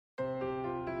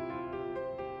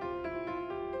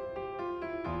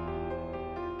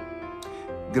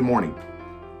Good morning.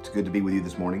 It's good to be with you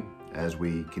this morning as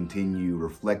we continue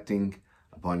reflecting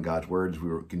upon God's words. We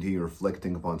continue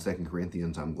reflecting upon 2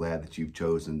 Corinthians. I'm glad that you've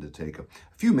chosen to take a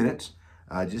few minutes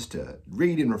just to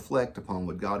read and reflect upon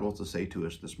what God wants to say to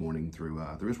us this morning through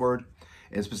His Word,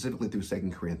 and specifically through 2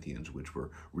 Corinthians, which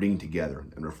we're reading together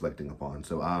and reflecting upon.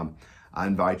 So I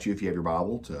invite you, if you have your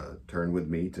Bible, to turn with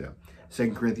me to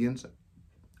 2 Corinthians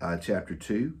chapter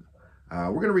 2.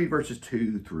 We're going to read verses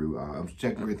 2 through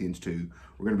 2 Corinthians 2.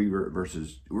 We're going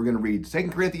to read 2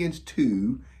 Corinthians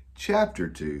 2, chapter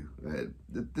 2.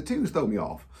 The twos throw me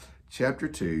off. Chapter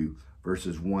 2,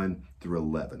 verses 1 through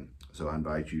 11. So I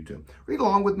invite you to read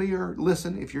along with me or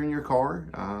listen if you're in your car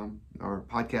or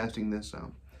podcasting this.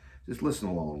 Just listen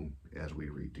along as we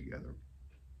read together.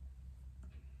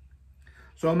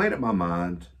 So I made up my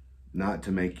mind not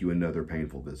to make you another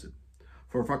painful visit.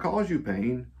 For if I cause you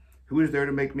pain, who is there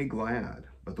to make me glad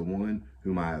but the one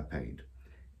whom I have pained?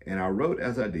 And I wrote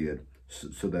as I did,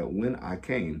 so that when I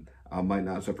came, I might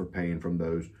not suffer pain from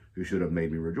those who should have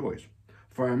made me rejoice.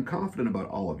 For I am confident about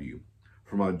all of you,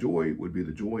 for my joy would be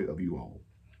the joy of you all.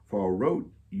 For I wrote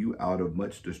you out of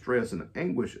much distress and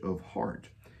anguish of heart,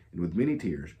 and with many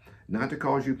tears, not to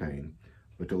cause you pain,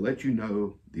 but to let you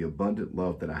know the abundant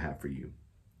love that I have for you.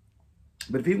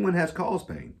 But if anyone has caused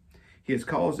pain, he has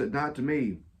caused it not to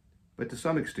me, but to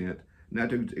some extent,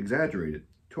 not to exaggerate it,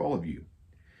 to all of you.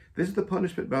 This is the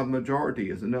punishment by the majority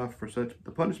is enough for such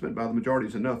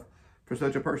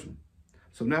a person.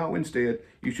 So now instead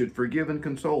you should forgive and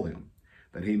console him,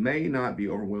 that he may not be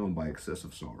overwhelmed by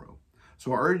excessive sorrow.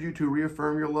 So I urge you to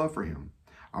reaffirm your love for him.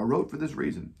 I wrote for this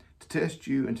reason, to test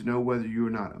you and to know whether you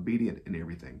are not obedient in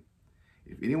everything.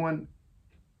 If anyone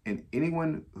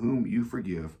whom you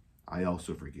forgive, I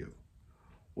also forgive.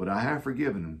 What I have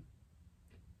forgiven,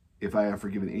 if I have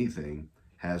forgiven anything,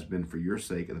 has been for your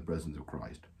sake in the presence of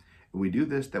Christ. And we do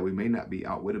this that we may not be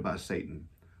outwitted by Satan,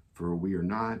 for we are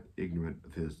not ignorant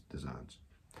of his designs.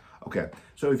 Okay,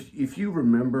 so if you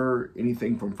remember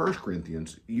anything from 1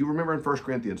 Corinthians, you remember in 1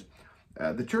 Corinthians,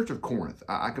 the church of Corinth.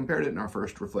 I compared it in our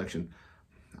first reflection.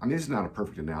 I mean, this is not a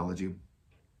perfect analogy,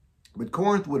 but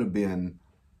Corinth would have been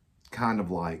kind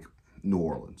of like New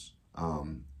Orleans,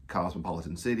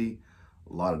 cosmopolitan city,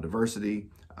 a lot of diversity,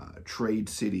 trade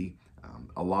city,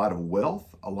 a lot of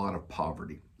wealth, a lot of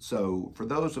poverty. So for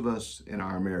those of us in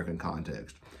our American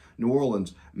context, New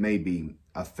Orleans may be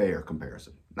a fair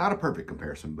comparison. Not a perfect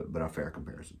comparison, but a fair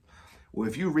comparison. Well,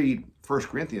 if you read 1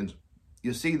 Corinthians,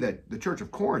 you see that the church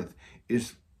of Corinth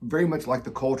is very much like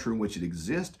the culture in which it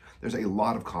exists. There's a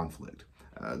lot of conflict.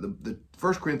 The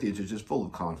 1 Corinthians is just full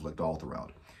of conflict all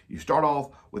throughout. You start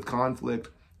off with conflict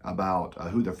about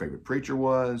who their favorite preacher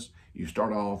was. You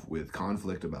start off with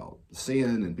conflict about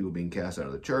sin and people being cast out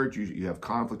of the church. You have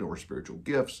conflict over spiritual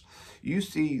gifts. You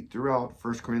see throughout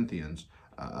 1 Corinthians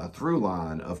a through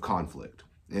line of conflict.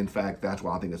 In fact, that's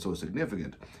why I think it's so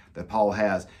significant that Paul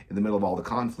has in the middle of all the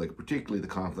conflict, particularly the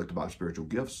conflict about spiritual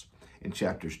gifts in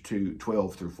chapters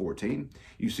 12 through 14.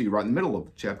 You see right in the middle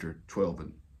of chapter 12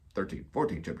 and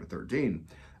 14, chapter 13,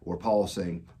 where Paul's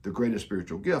saying the greatest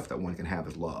spiritual gift that one can have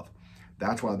is love.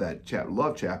 That's why that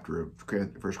love chapter of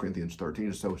 1 Corinthians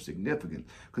 13 is so significant,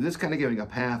 because it's kind of giving a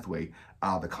pathway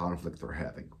out of the conflict they're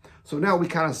having. So now we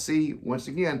kind of see, once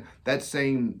again, that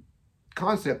same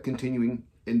concept continuing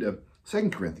into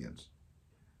 2 Corinthians.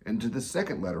 And to the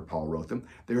second letter Paul wrote them,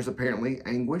 there's apparently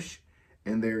anguish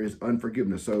and there is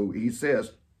unforgiveness. So he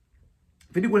says,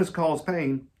 if anyone has caused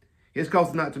pain, he has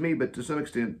caused it not to me, but to some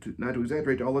extent, not to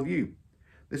exaggerate, to all of you.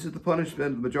 This is the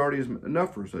punishment of the majority is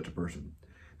enough for such a person.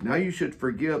 Now you should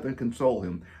forgive and console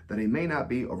him, that he may not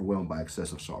be overwhelmed by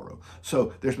excessive sorrow.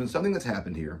 So there's been something that's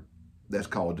happened here that's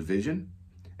called division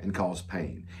and caused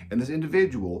pain. And this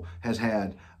individual has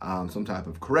had some type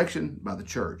of correction by the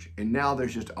church. And now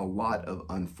there's just a lot of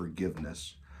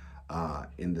unforgiveness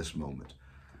in this moment.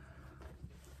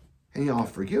 And y'all,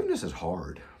 forgiveness is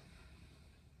hard.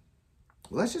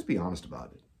 Well, let's just be honest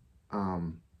about it.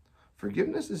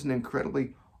 Forgiveness is an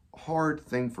incredibly hard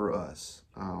thing for us.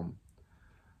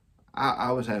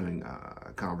 I was having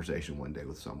a conversation one day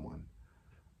with someone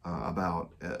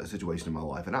about a situation in my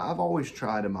life, and I've always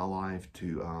tried in my life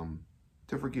to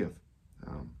forgive.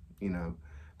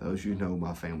 Those who know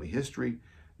my family history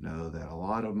know that a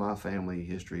lot of my family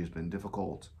history has been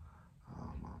difficult.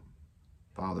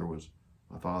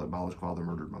 My biological father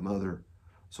murdered my mother,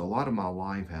 so a lot of my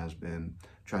life has been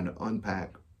trying to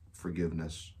unpack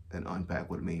forgiveness and unpack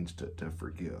what it means to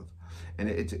forgive. And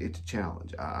it's a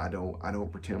challenge. I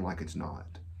don't pretend like it's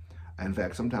not. In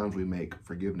fact, sometimes we make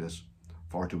forgiveness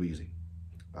far too easy,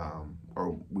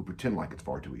 or we pretend like it's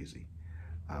far too easy.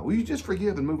 We just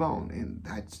forgive and move on, and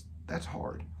that's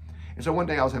hard. And so one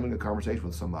day I was having a conversation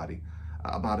with somebody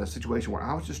about a situation where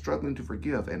I was just struggling to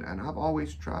forgive. And I've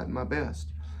always tried my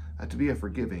best to be a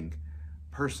forgiving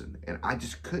person. And I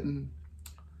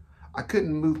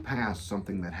couldn't move past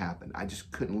something that happened. I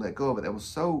just couldn't let go of it. That was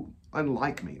so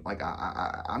unlike me. Like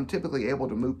I'm typically able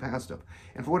to move past stuff.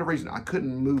 And for whatever reason, I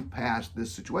couldn't move past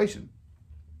this situation.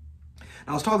 And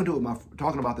I was talking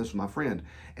about this with my friend,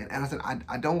 and I said,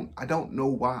 I don't know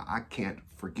why I can't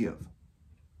forgive.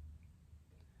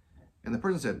 And the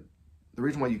person said, the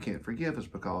reason why you can't forgive is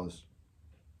because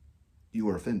you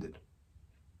were offended.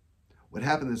 What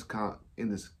happened in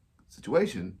this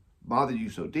situation bothered you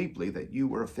so deeply that you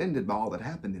were offended by all that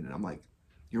happened in it. I'm like,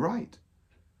 you're right.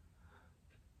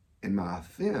 And my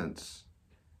offense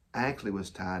actually was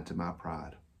tied to my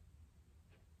pride.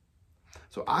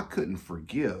 So I couldn't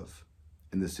forgive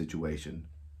in this situation,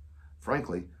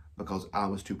 frankly, because I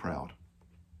was too proud.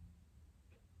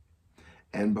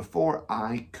 And before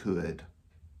I could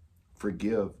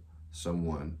forgive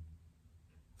someone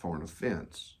for an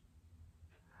offense,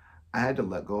 I had to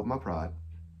let go of my pride.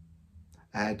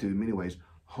 I had to, in many ways,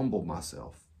 humble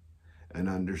myself and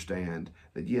understand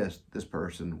that, yes, this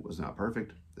person was not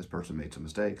perfect. This person made some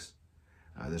mistakes.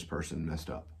 This person messed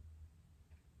up.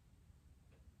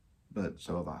 But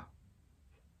so have I.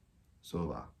 So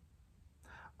have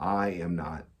I. I am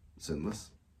not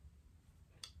sinless.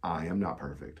 I am not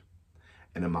perfect.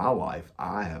 And in my life,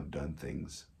 I have done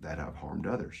things that have harmed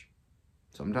others.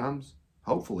 Sometimes,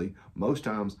 hopefully, most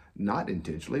times, not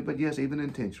intentionally, but yes, even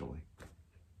intentionally.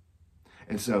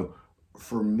 And so,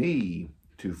 for me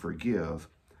to forgive,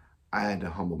 I had to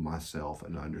humble myself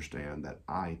and understand that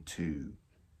I, too,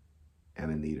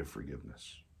 am in need of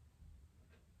forgiveness.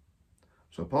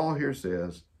 So Paul here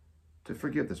says to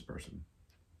forgive this person.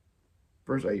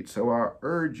 Verse 8, so I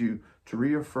urge you to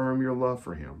reaffirm your love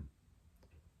for him.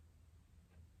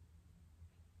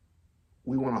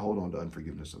 We want to hold on to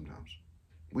unforgiveness sometimes.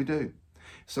 We do.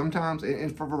 Sometimes,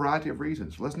 and for a variety of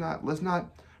reasons. Let's not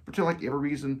pretend like every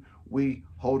reason we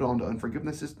hold on to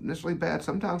unforgiveness is necessarily bad.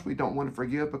 Sometimes we don't want to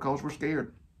forgive because we're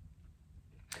scared.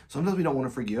 Sometimes we don't want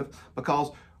to forgive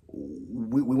because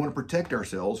we want to protect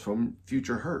ourselves from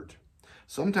future hurt.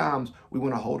 Sometimes we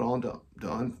want to hold on to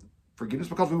unforgiveness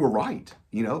because we were right.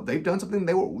 You know, they've done something,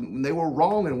 they were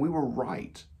wrong and we were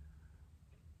right.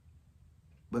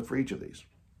 But for each of these,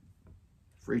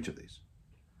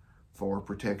 for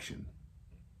protection,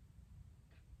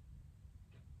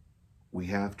 we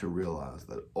have to realize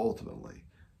that ultimately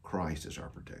Christ is our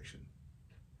protection.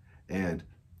 And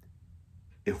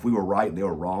if we were right and they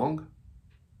were wrong,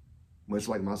 much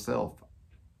like myself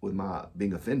with my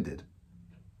being offended,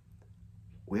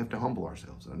 we have to humble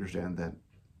ourselves and understand that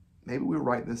maybe we were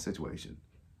right in this situation,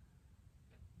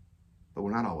 but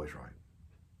we're not always right.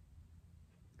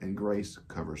 And grace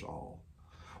covers all.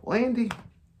 Well, Andy,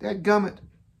 dadgummit,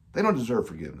 they don't deserve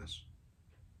forgiveness.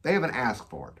 They haven't asked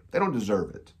for it. They don't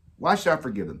deserve it. Why should I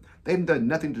forgive them? They haven't done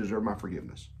nothing to deserve my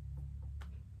forgiveness.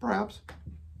 Perhaps.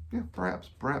 Yeah, perhaps.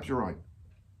 Perhaps you're right.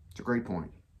 It's a great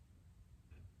point.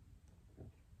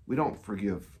 We don't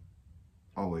forgive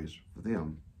always for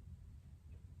them.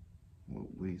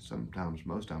 We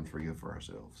most times forgive for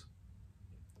ourselves.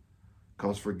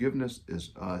 Because forgiveness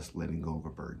is us letting go of a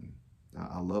burden.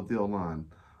 I love the old line,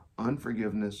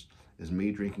 unforgiveness is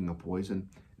me drinking a poison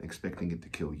and expecting it to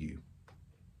kill you.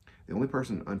 The only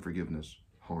person unforgiveness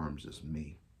harms is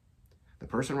me. The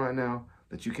person right now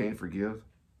that you can't forgive,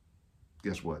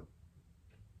 guess what?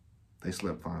 They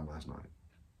slept fine last night.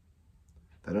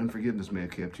 That unforgiveness may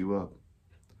have kept you up.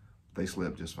 They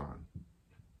slept just fine.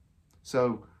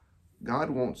 So God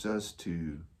wants us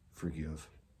to forgive.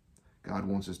 God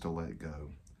wants us to let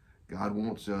go. God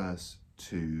wants us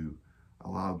to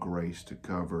allow grace to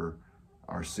cover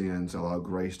our sins, allow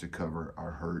grace to cover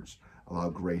our hurts,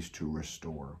 allow grace to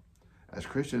restore. As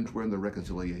Christians, we're in the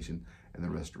reconciliation and the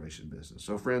restoration business.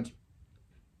 So friends,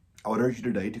 I would urge you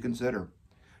today to consider,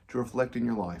 to reflect in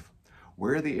your life.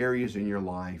 Where are the areas in your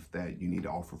life that you need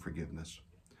to offer forgiveness?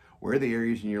 Where are the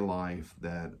areas in your life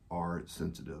that are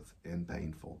sensitive and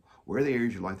painful? Where are the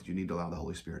areas in your life that you need to allow the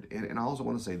Holy Spirit? And I also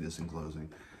want to say this in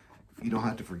closing. You don't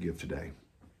have to forgive today.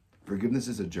 Forgiveness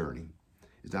is a journey.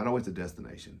 It's not always a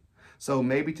destination. So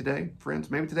maybe today, friends,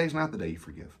 maybe today's not the day you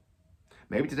forgive.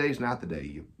 Maybe today's not the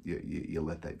day you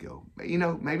let that go. You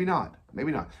know, maybe not.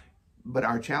 Maybe not. But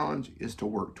our challenge is to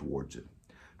work towards it.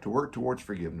 To work towards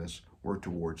forgiveness, work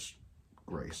towards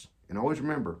grace. And always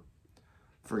remember,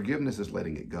 forgiveness is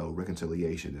letting it go.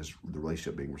 Reconciliation is the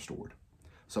relationship being restored.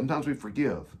 Sometimes we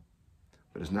forgive,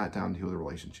 but it's not time to heal the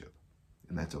relationship.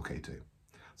 And that's okay too.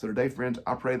 So today, friends,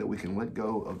 I pray that we can let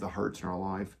go of the hurts in our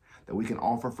life, that we can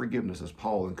offer forgiveness as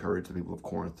Paul encouraged the people of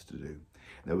Corinth to do,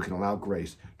 that we can allow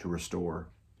grace to restore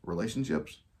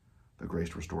relationships, the grace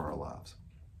to restore our lives.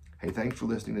 Hey, thanks for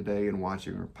listening today and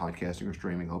watching or podcasting or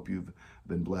streaming. Hope you've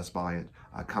been blessed by it.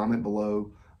 Comment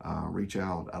below, reach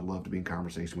out. I'd love to be in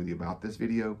conversation with you about this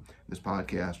video, this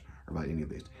podcast, or about any of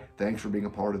these. Thanks for being a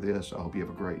part of this. I hope you have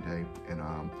a great day, and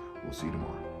we'll see you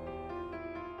tomorrow.